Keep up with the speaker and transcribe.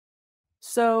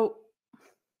So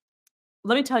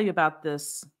let me tell you about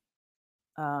this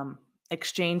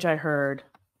exchange I heard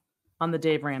on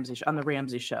the on the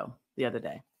Ramsey show the other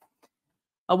day.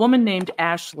 A woman named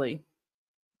Ashley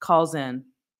calls in,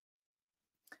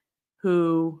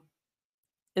 who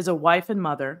is a wife and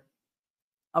mother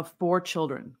of 4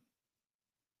 children,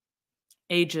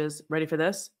 ages, ready for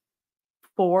this?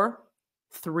 4,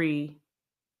 3,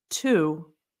 2,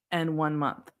 and 1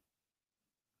 month.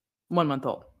 1 month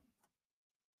old.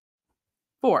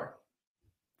 4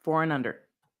 and under.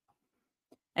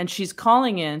 And she's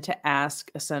calling in to ask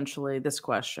essentially this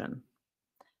question.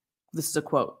 This is a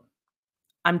quote.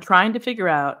 I'm trying to figure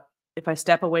out if I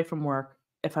step away from work,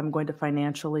 if I'm going to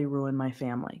financially ruin my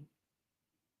family.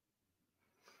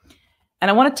 And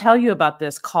I want to tell you about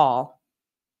this call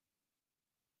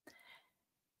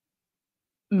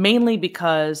mainly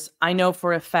because I know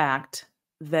for a fact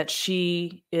that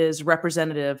she is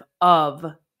representative of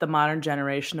the modern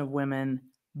generation of women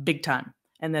big time,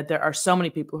 and that there are so many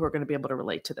people who are going to be able to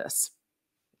relate to this.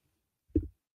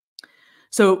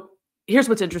 So here's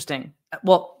what's interesting.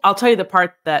 Well, I'll tell you the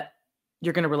part that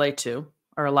you're going to relate to,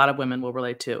 or a lot of women will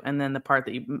relate to, and then the part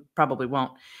that you probably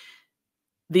won't.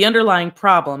 The underlying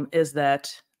problem is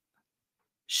that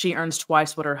she earns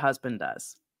twice what her husband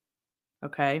does.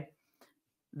 Okay?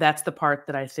 That's the part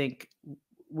that I think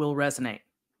will resonate.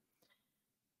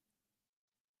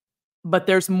 But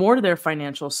there's more to their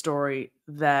financial story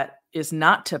that is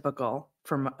not typical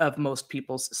of most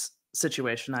people's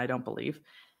situation, I don't believe.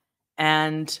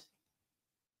 And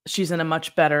she's in a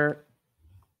much better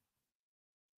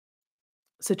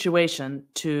situation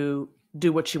to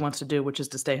do what she wants to do, which is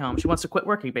to stay home. She wants to quit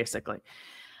working, basically.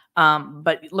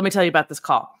 But let me tell you about this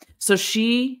call. So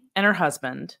she and her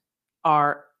husband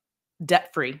are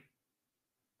debt-free.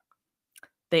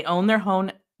 They own their home.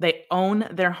 They own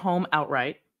their home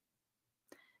outright.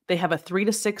 They have a 3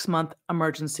 to 6 month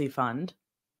emergency fund,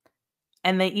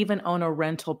 and they even own a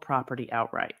rental property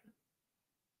outright.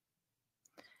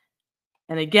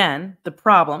 And again, the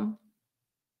problem,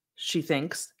 she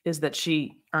thinks, is that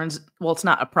she earns, well, it's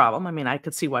not a problem. I mean, I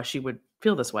could see why she would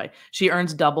feel this way. She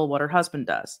earns double what her husband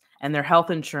does, and their health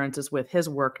insurance is with his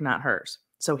work, not hers.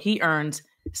 So he earns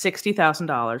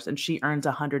 $60,000 and she earns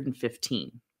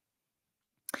 $115,000.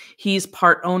 He's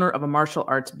part owner of a martial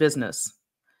arts business.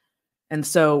 And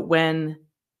so when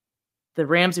the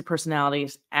Ramsey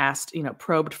personalities asked,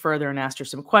 probed further and asked her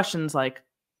some questions like,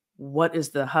 what is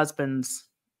the husband's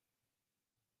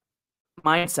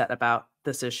mindset about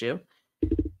this issue?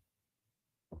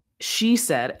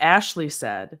 Ashley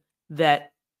said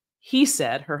that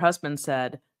her husband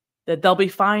said that they'll be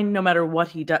fine no matter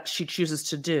what she chooses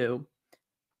to do,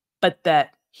 but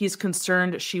that he's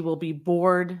concerned she will be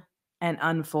bored and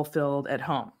unfulfilled at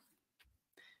home,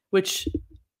 which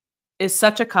is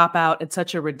such a cop-out. It's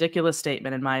such a ridiculous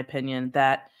statement, in my opinion,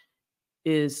 that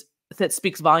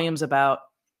speaks volumes about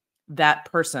that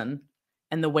person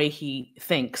and the way he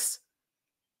thinks,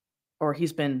 or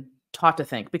he's been taught to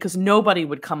think, because nobody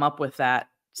would come up with that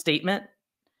statement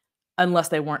unless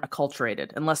they weren't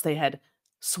acculturated, unless they had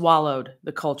swallowed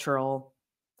the cultural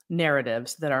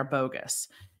narratives that are bogus.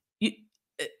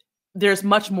 There's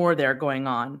much more there going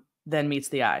on than meets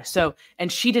the eye. So,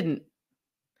 and she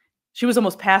was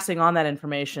almost passing on that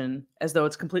information as though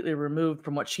it's completely removed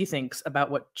from what she thinks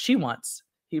about what she wants.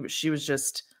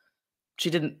 She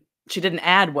didn't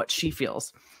add what she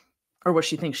feels or what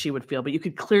she thinks she would feel, but you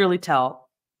could clearly tell,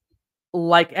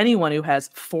 like anyone who has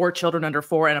 4 children under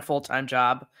 4 and a full-time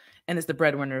job and is the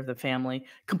breadwinner of the family,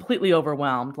 completely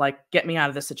overwhelmed, like, get me out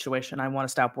of this situation. I want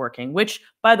to stop working, which,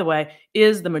 by the way,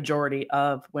 is the majority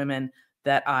of women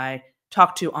that I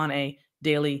talk to on a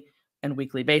daily and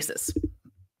weekly basis.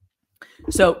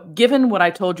 So given what I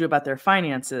told you about their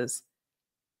finances,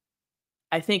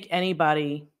 I think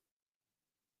anybody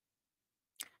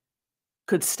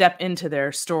could step into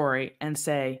their story and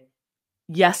say,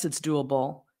 yes, it's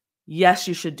doable. Yes,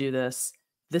 you should do this.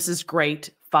 This is great.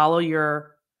 Follow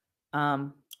your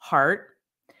heart,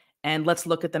 and let's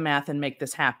look at the math and make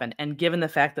this happen. And given the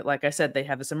fact that, like I said, they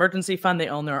have this emergency fund, they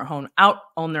own their home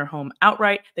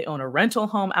outright, they own a rental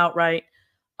home outright,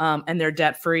 and they're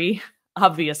debt-free,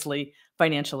 obviously,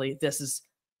 financially, this is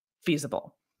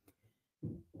feasible.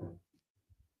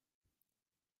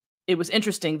 It was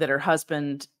interesting that her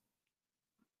husband,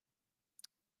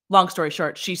 long story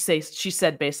short, she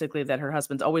said basically that her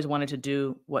husband's always wanted to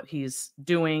do what he's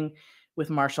doing with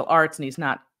martial arts, and he's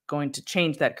not going to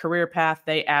change that career path.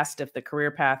 They asked if the career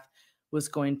path was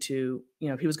going to,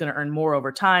 if he was going to earn more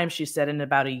over time. She said in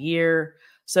about a year.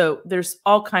 So there's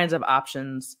all kinds of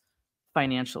options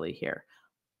financially here.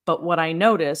 But what I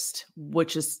noticed,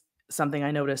 which is something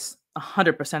I notice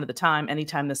 100% of the time,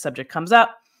 anytime this subject comes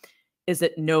up, is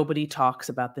that nobody talks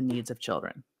about the needs of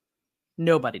children.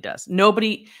 Nobody does.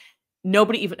 Nobody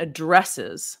even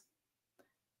addresses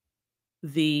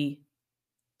the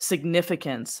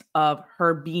significance of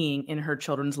her being in her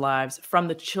children's lives from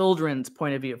the children's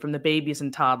point of view, from the babies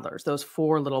and toddlers, those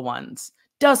 4 little ones.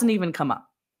 Doesn't even come up.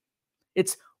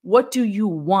 It's, what do you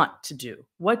want to do?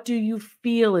 What do you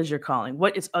feel is your calling?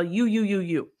 What is a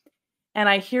you. And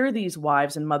I hear these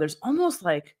wives and mothers almost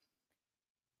like,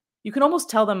 you can almost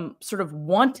tell them sort of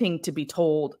wanting to be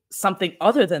told something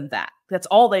other than that. That's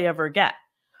all they ever get.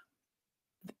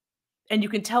 And you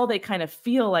can tell they kind of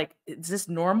feel like, is this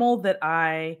normal that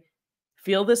I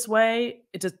feel this way?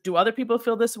 Do other people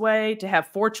feel this way, to have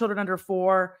 4 children under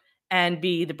 4 and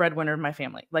be the breadwinner of my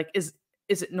family? Like, is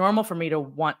it normal for me to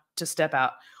want to step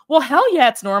out? Well, hell yeah,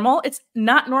 it's normal. It's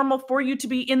not normal for you to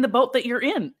be in the boat that you're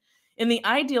in. In the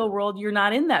ideal world, you're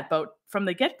not in that boat from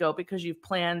the get-go because you've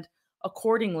planned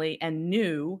accordingly and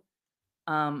knew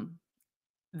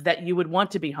that you would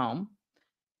want to be home,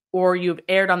 or you've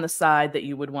erred on the side that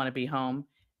you would want to be home,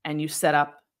 and you set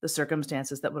up the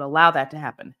circumstances that would allow that to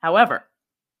happen. However,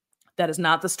 that is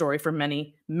not the story for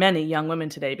many, many young women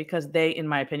today, because they, in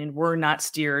my opinion, were not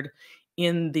steered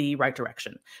in the right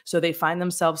direction. So they find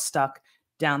themselves stuck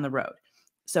down the road.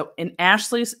 So in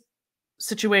Ashley's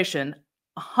situation,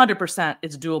 100%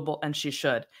 it's doable, and she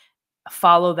should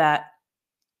follow that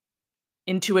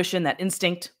intuition, that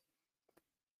instinct,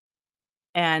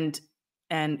 and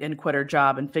quit her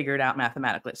job and figure it out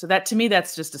mathematically. So that, to me,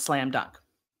 that's just a slam dunk.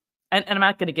 And I'm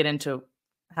not going to get into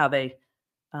how they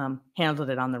handled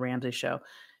it on the Ramsey show.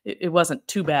 It wasn't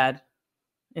too bad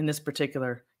in this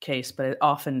particular case, but it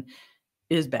often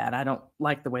is bad. I don't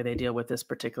like the way they deal with this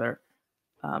particular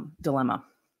dilemma.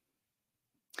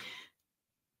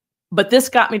 But this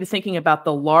got me to thinking about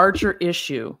the larger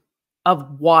issue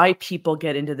of why people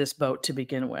get into this boat to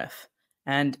begin with.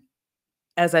 And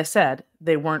as I said,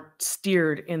 they weren't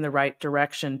steered in the right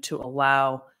direction to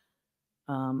allow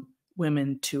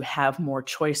women to have more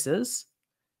choices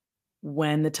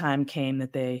when the time came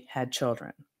that they had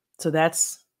children. So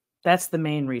that's the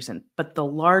main reason. But the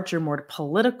larger, more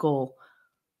political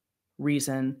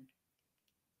reason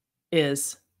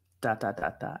is ...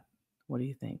 What do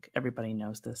you think? Everybody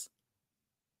knows this.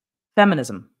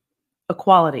 Feminism,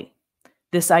 equality,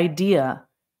 this idea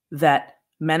that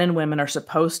men and women are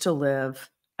supposed to live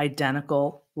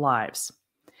identical lives.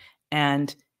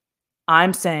 And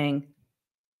I'm saying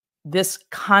this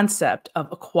concept of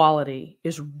equality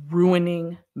is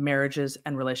ruining marriages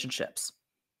and relationships.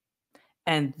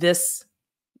 And this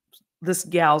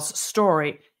gal's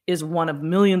story is one of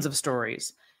millions of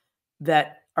stories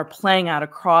that are playing out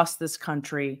across this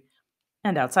country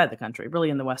and outside the country, really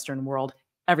in the Western world,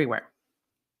 everywhere.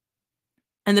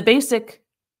 And the basic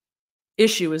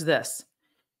issue is this.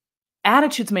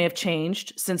 Attitudes may have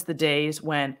changed since the days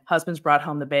when husbands brought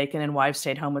home the bacon and wives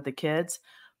stayed home with the kids,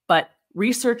 but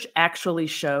research actually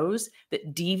shows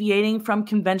that deviating from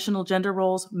conventional gender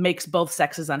roles makes both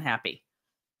sexes unhappy.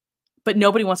 But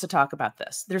nobody wants to talk about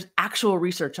this. There's actual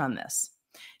research on this.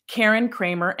 Karen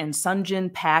Kramer and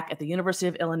Sunjin Pak at the University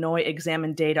of Illinois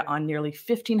examined data on nearly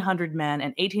 1,500 men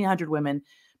and 1,800 women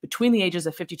between the ages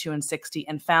of 52 and 60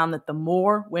 and found that the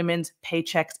more women's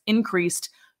paychecks increased,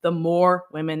 the more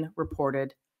women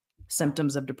reported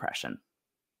symptoms of depression.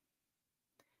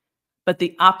 But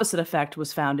the opposite effect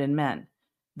was found in men.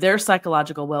 Their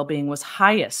psychological well-being was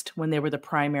highest when they were the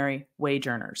primary wage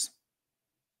earners.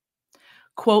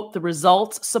 Quote, the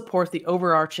results support the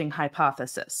overarching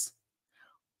hypothesis.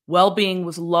 Well-being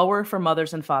was lower for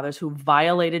mothers and fathers who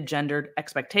violated gendered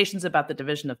expectations about the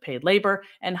division of paid labor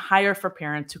and higher for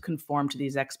parents who conform to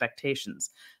these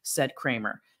expectations, said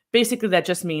Kramer. Basically, that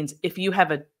just means if you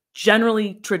have a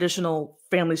generally traditional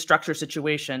family structure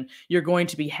situation, you're going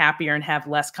to be happier and have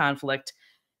less conflict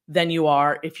than you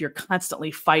are if you're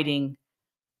constantly fighting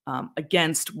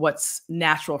against what's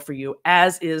natural for you,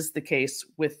 as is the case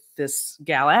with this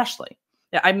gal, Ashley.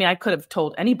 I mean, I could have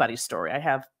told anybody's story. I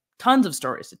have tons of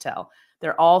stories to tell.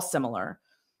 They're all similar.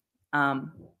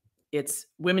 It's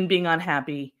women being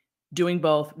unhappy, doing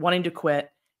both, wanting to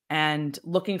quit, and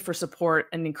looking for support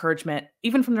and encouragement,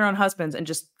 even from their own husbands, and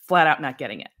just flat out not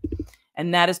getting it.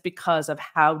 And that is because of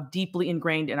how deeply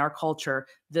ingrained in our culture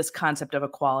this concept of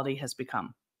equality has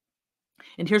become.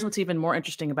 And here's what's even more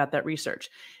interesting about that research.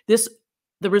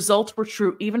 The results were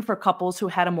true even for couples who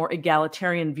had a more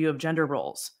egalitarian view of gender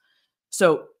roles.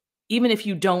 So even if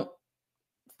you don't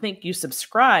think you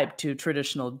subscribe to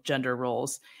traditional gender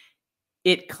roles,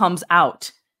 it comes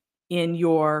out in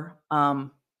your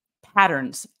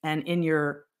patterns and in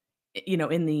your,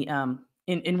 in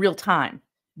in real time,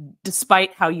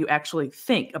 despite how you actually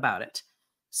think about it.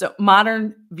 So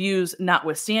modern views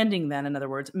notwithstanding then, in other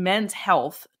words, men's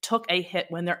health took a hit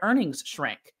when their earnings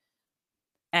shrank.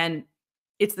 And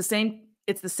it's the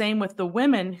same with the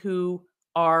women who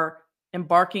are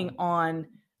embarking on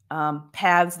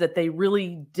paths that they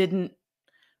really didn't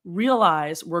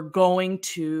realize were going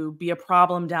to be a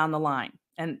problem down the line.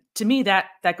 And to me, that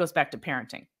goes back to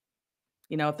parenting.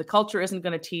 If the culture isn't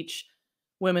going to teach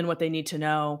women what they need to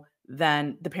know,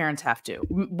 then the parents have to.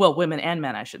 Well, women and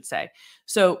men, I should say.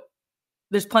 So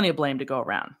there's plenty of blame to go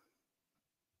around,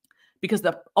 because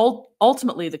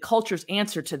ultimately the culture's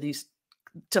answer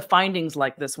to findings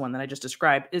like this one that I just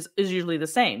described is usually the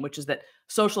same, which is that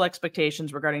social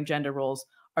expectations regarding gender roles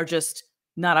are just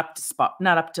not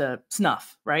up to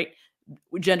snuff, right?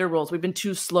 Gender roles, we've been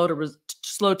too slow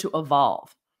to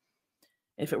evolve.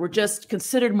 If it were just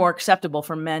considered more acceptable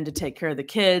for men to take care of the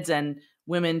kids and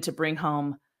women to bring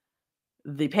home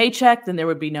the paycheck, then there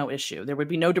would be no issue. There would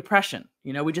be no depression.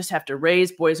 We just have to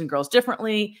raise boys and girls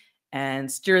differently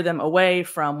and steer them away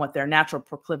from what their natural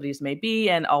proclivities may be,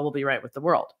 and all will be right with the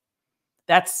world.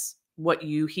 That's what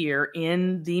you hear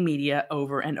in the media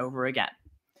over and over again.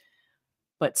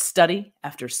 But study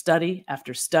after study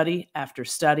after study after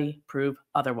study prove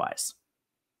otherwise.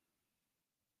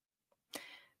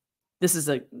 This is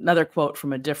another quote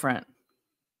from a different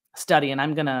study, and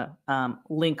I'm going to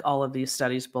link all of these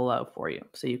studies below for you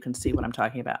so you can see what I'm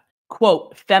talking about.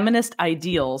 Quote, feminist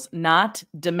ideals, not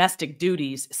domestic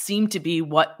duties, seem to be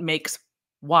what makes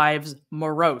wives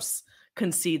morose,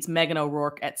 concedes Megan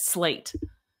O'Rourke at Slate.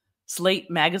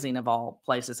 Slate magazine, of all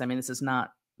places. I mean, this is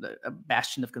not a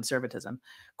bastion of conservatism.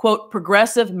 Quote,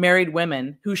 progressive married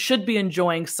women who should be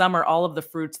enjoying some or all of the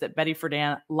fruits that Betty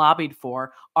Friedan lobbied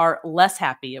for are less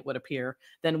happy, it would appear,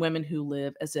 than women who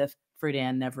live as if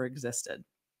Friedan never existed.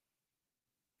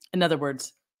 In other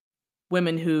words,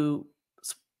 women who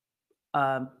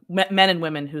men and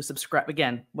women who subscribe,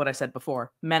 again, what I said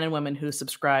before, men and women who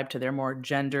subscribe to their more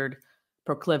gendered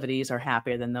proclivities are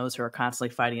happier than those who are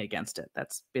constantly fighting against it.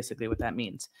 That's basically what that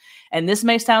means. And this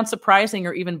may sound surprising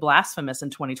or even blasphemous in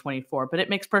 2024, but it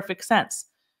makes perfect sense.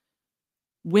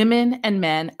 Women and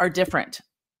men are different.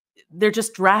 They're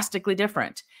just drastically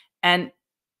different. And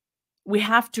we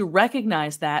have to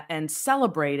recognize that and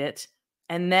celebrate it.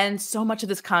 And then so much of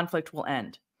this conflict will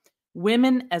end.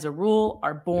 Women, as a rule,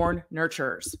 are born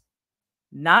nurturers.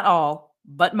 Not all,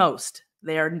 but most.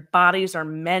 Their bodies are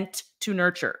meant to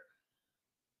nurture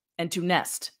and to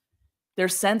nest. Their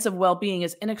sense of well-being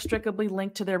is inextricably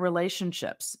linked to their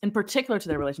relationships, in particular to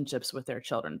their relationships with their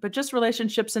children, but just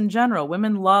relationships in general.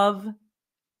 Women love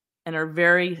and are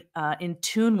very in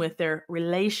tune with their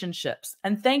relationships.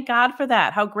 And thank God for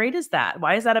that. How great is that?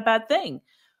 Why is that a bad thing?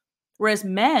 Whereas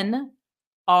men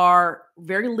are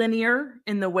very linear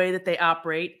in the way that they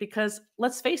operate, because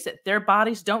let's face it, their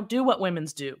bodies don't do what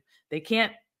women's do. They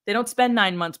don't spend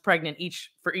 9 months pregnant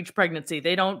for each pregnancy.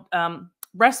 They don't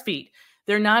breastfeed.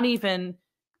 They're not even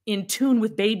in tune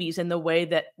with babies in the way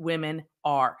that women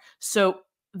are. So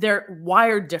they're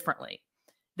wired differently.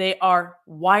 They are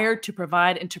wired to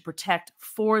provide and to protect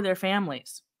for their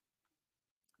families.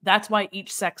 That's why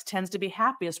each sex tends to be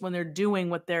happiest when they're doing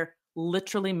what they're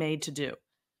literally made to do.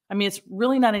 I mean, it's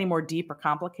really not any more deep or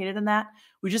complicated than that.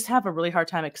 We just have a really hard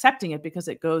time accepting it because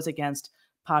it goes against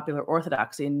popular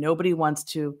orthodoxy, and nobody wants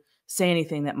to say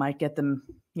anything that might get them,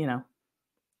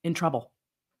 in trouble.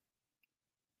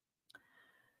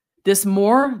 This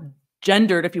more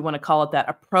gendered, if you want to call it that,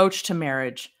 approach to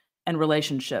marriage and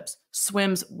relationships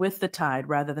swims with the tide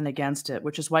rather than against it,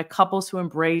 which is why couples who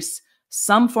embrace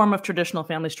some form of traditional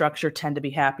family structure tend to be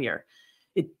happier.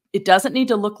 It doesn't need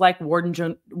to look like Ward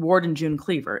and June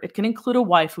Cleaver. It can include a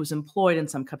wife who's employed in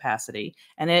some capacity,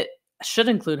 and it should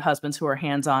include husbands who are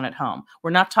hands-on at home.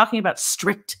 We're not talking about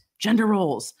strict gender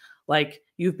roles like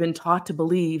you've been taught to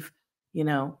believe,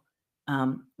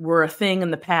 were a thing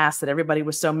in the past that everybody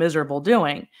was so miserable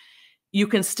doing. You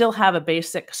can still have a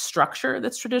basic structure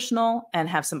that's traditional and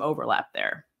have some overlap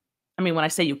there. I mean, when I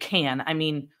say you can, I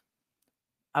mean,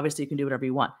 obviously you can do whatever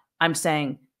you want. I'm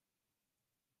saying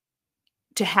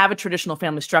to have a traditional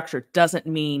family structure doesn't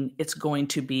mean it's going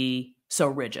to be so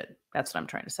rigid. That's what I'm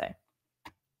trying to say.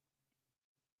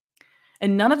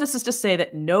 And none of this is to say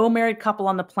that no married couple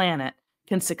on the planet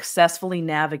can successfully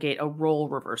navigate a role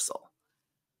reversal.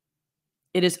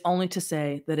 It is only to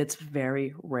say that it's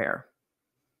very rare.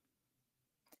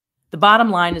 The bottom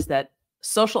line is that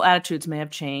social attitudes may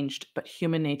have changed, but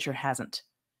human nature hasn't.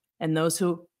 And those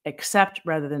who accept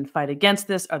rather than fight against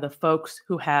this are the folks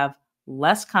who have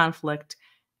less conflict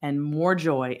and more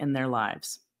joy in their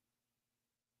lives.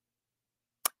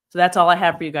 So that's all I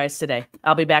have for you guys today.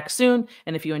 I'll be back soon.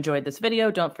 And if you enjoyed this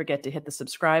video, don't forget to hit the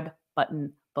subscribe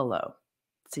button below.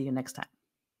 See you next time.